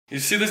You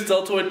see this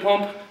deltoid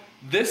pump?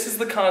 This is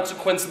the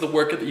consequence of the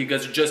workout that you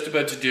guys are just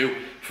about to do.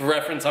 For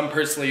reference, I'm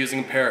personally using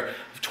a pair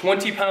of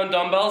 20-pound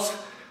dumbbells.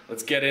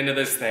 Let's get into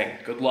this thing.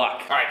 Good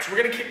luck. All right, so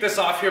we're gonna kick this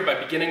off here by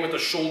beginning with a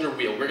shoulder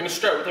wheel. We're gonna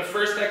start with the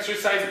first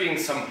exercise being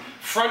some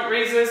front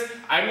raises.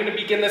 I'm gonna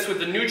begin this with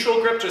the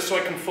neutral grip just so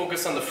I can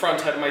focus on the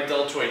front head of my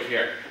deltoid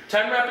here.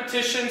 10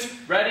 repetitions,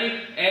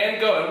 ready, and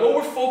go. And what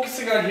we're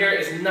focusing on here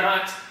is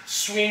not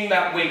swinging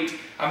that weight.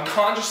 I'm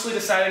consciously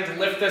deciding to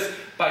lift this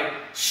by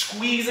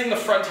squeezing the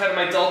front head of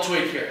my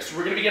deltoid here. So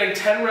we're gonna be getting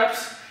 10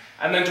 reps,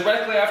 and then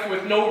directly after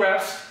with no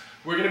reps,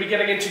 we're gonna be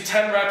getting into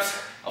 10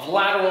 reps of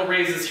lateral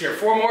raises here.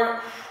 4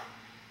 more.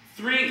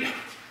 3,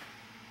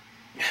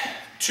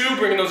 2,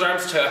 bringing those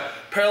arms to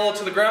parallel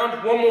to the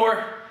ground. 1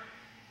 more,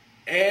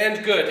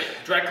 and good.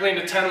 Directly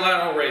into 10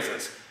 lateral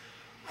raises.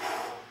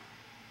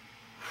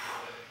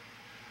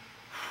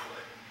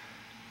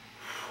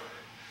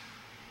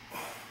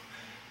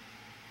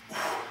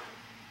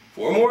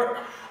 4 more.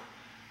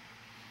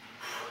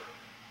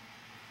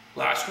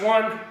 Last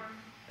one,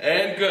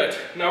 and good.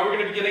 Now we're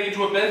going to be getting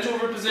into a bent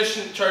over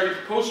position to target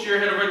the posterior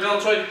head of our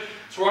deltoid.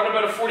 So we're on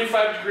about a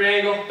 45-degree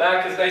angle,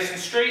 back is nice and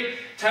straight.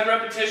 10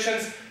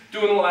 repetitions,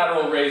 doing the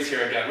lateral raise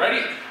here again.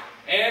 Ready?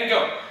 And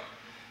go.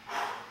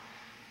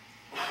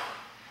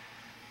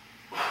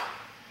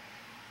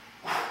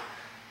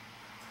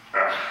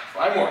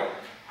 Five more.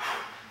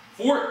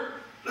 4,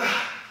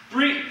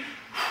 3,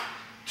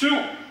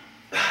 2,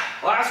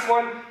 last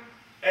one,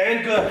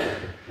 and good.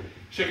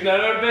 Shaking that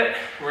out a bit,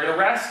 we're gonna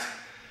rest,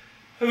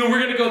 and then we're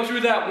gonna go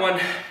through that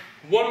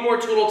one more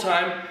total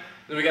time,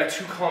 then we got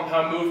 2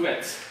 compound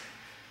movements.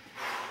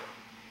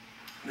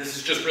 This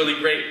is just really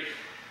great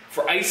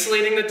for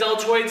isolating the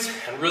deltoids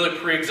and really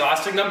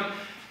pre-exhausting them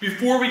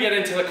before we get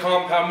into the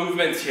compound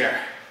movements here.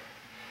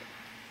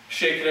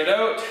 Shaking it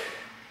out,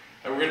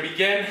 and we're gonna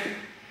begin in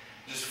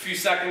just a few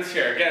seconds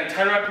here. Again,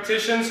 10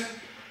 repetitions,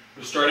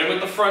 we're starting with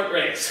the front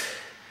raise.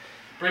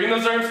 Bringing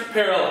those arms to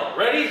parallel.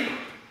 Ready?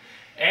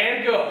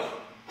 And go.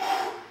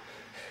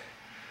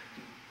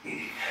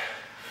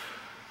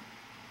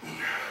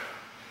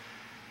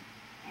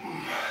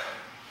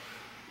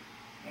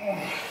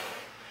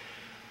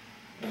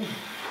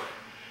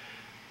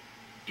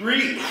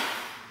 3,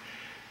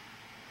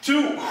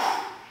 2,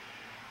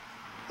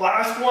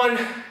 last one,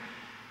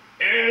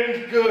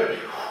 and good.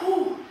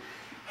 Whew.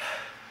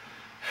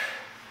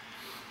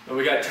 And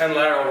we got 10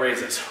 lateral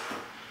raises.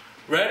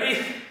 Ready?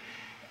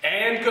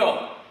 And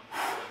go.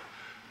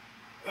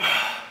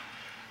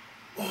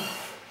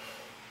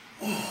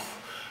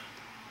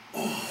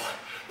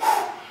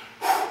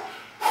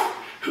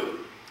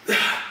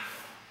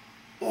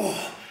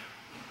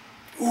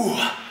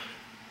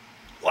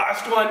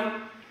 Last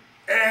one,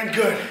 and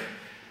good.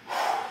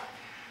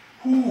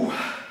 Whew.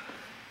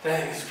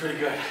 Dang, this is pretty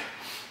good.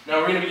 Now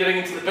we're going to be getting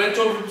into the bent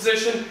over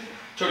position,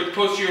 target the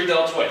posterior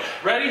deltoid.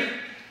 Ready?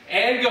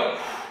 And go.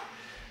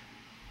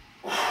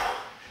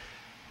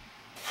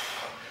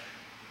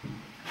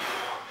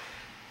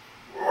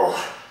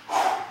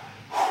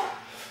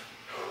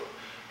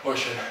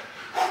 Pushing.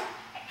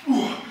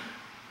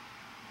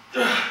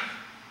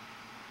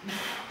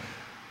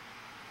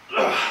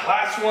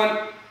 Last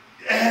one,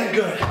 and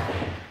good.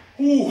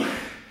 Ooh.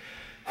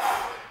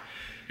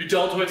 Your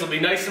deltoids will be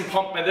nice and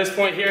pumped by this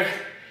point here.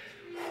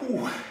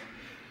 Ooh.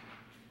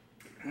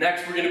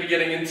 Next, we're going to be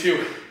getting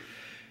into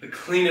the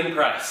clean and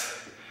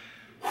press.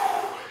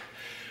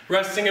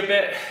 Resting a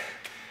bit,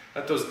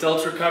 let those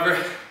delts recover.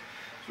 So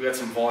we got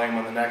some volume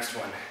on the next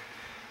one.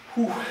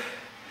 Ooh.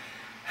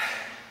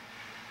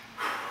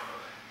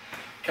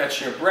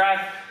 Catching your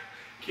breath,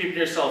 keeping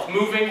yourself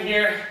moving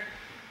here.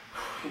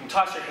 You can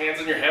toss your hands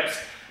on your hips,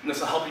 and this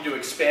will help you to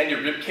expand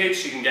your rib cage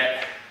so you can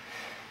get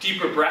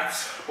deeper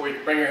breaths, or you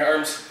can bring your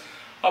arms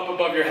up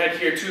above your head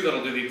here too.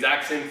 That'll do the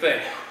exact same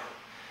thing.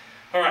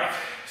 All right,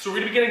 so we're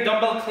gonna be getting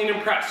dumbbell clean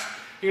and press.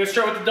 You're gonna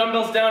start with the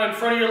dumbbells down in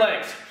front of your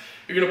legs.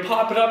 You're gonna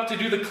pop it up to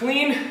do the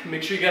clean,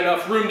 make sure you get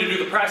enough room to do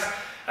the press,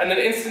 and then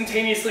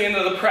instantaneously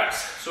into the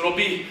press. So it'll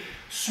be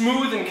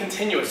smooth and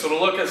continuous, so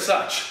it'll look as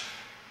such.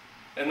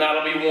 And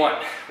that'll be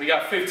 1. We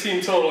got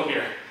 15 total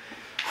here.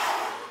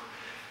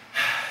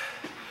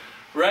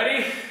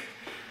 Ready?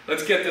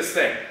 Let's get this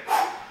thing.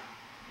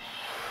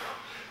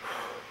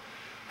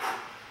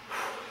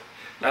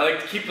 And I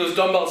like to keep those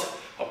dumbbells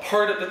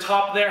apart at the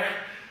top there,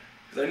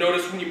 because I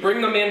notice when you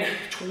bring them in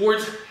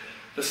towards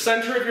the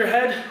center of your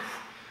head,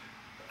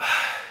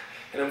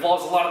 it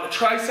involves a lot of the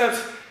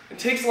triceps and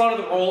takes a lot of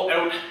the roll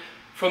out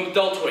from the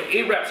deltoid.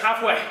 8 reps,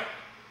 halfway.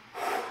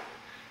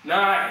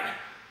 9,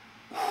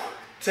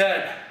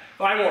 10,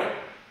 5 more.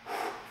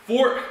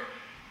 4,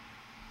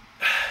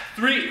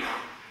 3,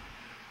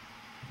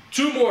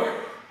 2 more.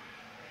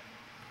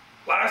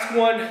 Last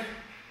one,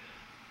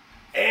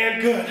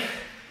 and good.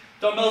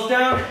 Dumbbells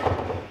down,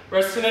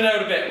 resting it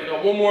out a bit. We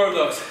got 1 more of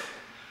those.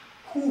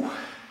 Whew.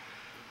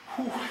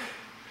 Whew.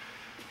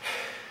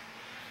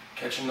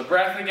 Catching the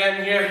breath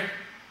again here.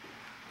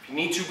 If you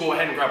need to, go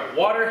ahead and grab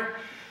water.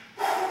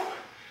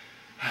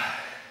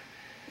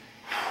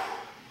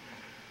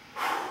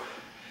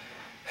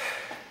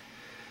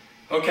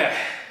 Okay,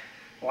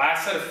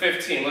 last set of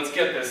 15. Let's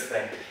get this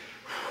thing.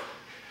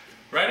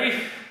 Ready?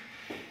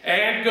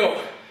 And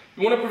go.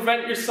 You want to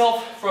prevent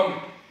yourself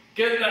from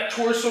getting that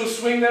torso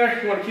swing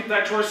there. You want to keep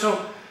that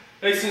torso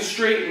nice and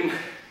straight and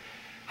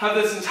have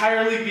this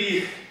entirely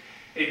be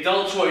a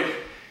deltoid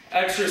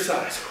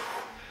exercise.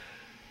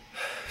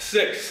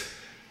 6,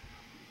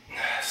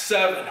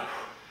 7,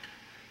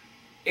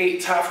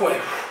 8,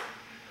 halfway.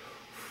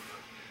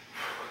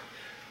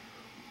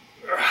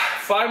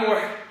 5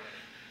 more.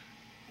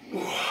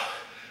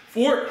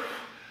 4,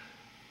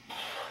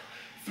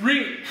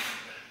 3,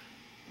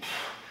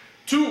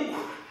 2,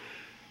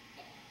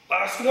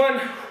 last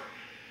one,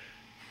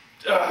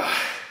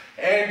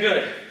 and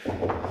good.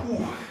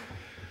 Whew.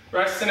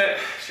 Resting it,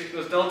 shaking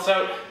those delts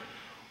out.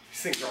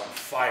 These things are on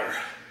fire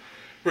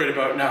right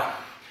about now.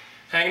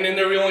 Hanging in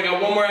there, we only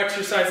got one more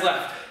exercise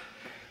left.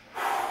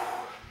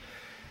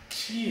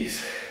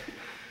 Jeez.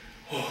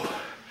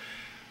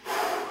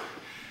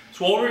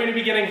 So what we're gonna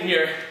be getting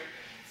here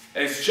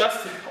is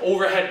just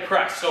overhead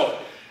press. So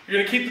you're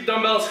gonna keep the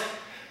dumbbells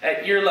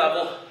at ear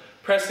level,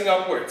 pressing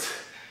upwards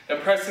and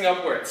pressing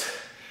upwards.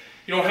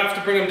 You don't have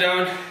to bring them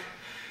down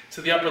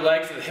to the upper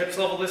legs, to the hips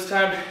level this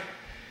time.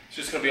 It's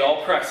just gonna be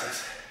all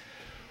presses.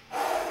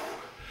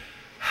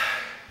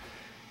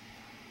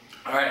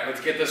 All right, let's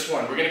get this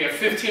one. We're gonna get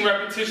 15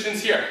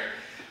 repetitions here.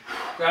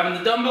 Grabbing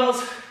the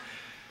dumbbells,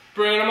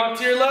 bringing them up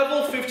to your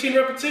level, 15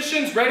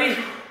 repetitions, ready,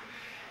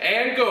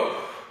 and go.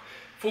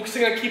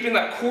 Focusing on keeping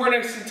that core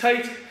nice and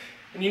tight,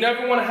 and you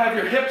never wanna have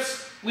your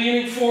hips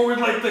leaning forward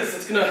like this.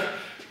 It's gonna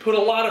put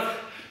a lot of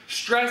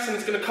stress and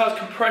it's gonna cause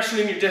compression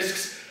in your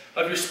discs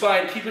of your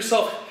spine. Keep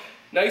yourself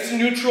nice and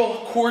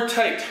neutral, core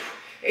tight.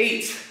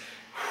 8,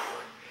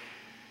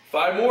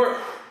 5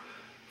 more,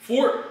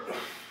 4,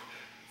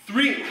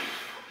 3,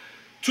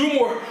 2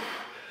 more,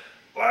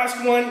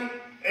 last one,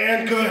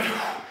 and good.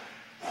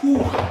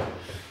 Whew.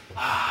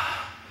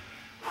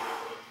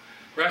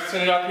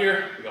 Resting it up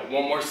here, we got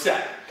one more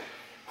set.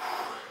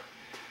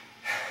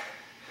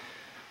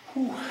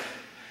 Whew.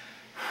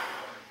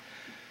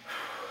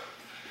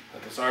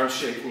 Let those arms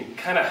shake, and you can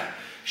kind of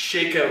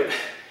shake out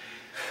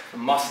the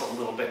muscle a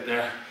little bit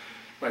there.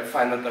 You might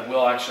find that that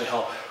will actually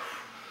help.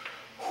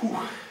 Whew.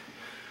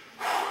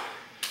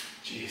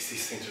 Jeez,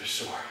 these things are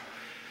sore.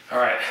 All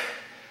right,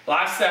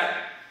 last set,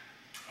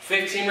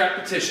 15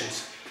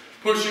 repetitions.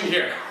 Pushing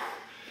here.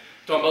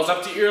 Dumbbells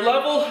up to ear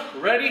level,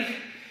 ready,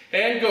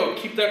 and go.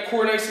 Keep that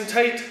core nice and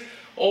tight,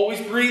 always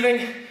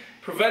breathing.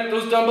 Prevent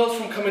those dumbbells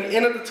from coming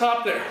in at the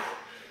top there.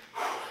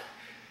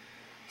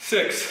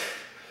 6,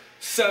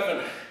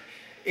 7,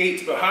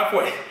 8, about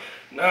halfway.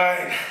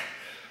 9,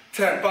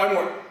 10, 5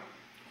 more.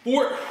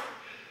 4,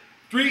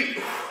 3,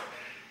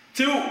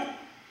 2,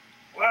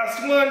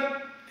 last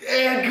one,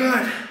 and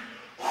good.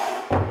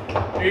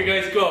 There you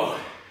guys go.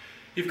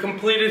 You've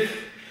completed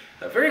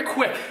a very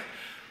quick,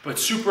 but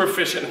super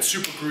efficient and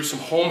super gruesome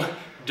home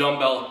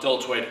dumbbell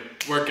deltoid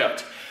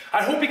workout.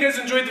 I hope you guys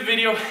enjoyed the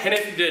video, and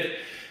if you did,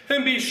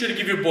 then be sure to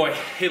give your boy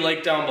a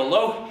like down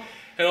below,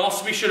 and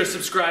also be sure to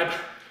subscribe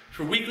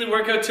for weekly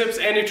workout tips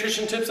and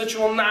nutrition tips that you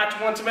will not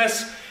want to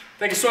miss.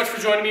 Thank you so much for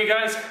joining me, you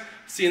guys.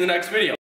 See you in the next video.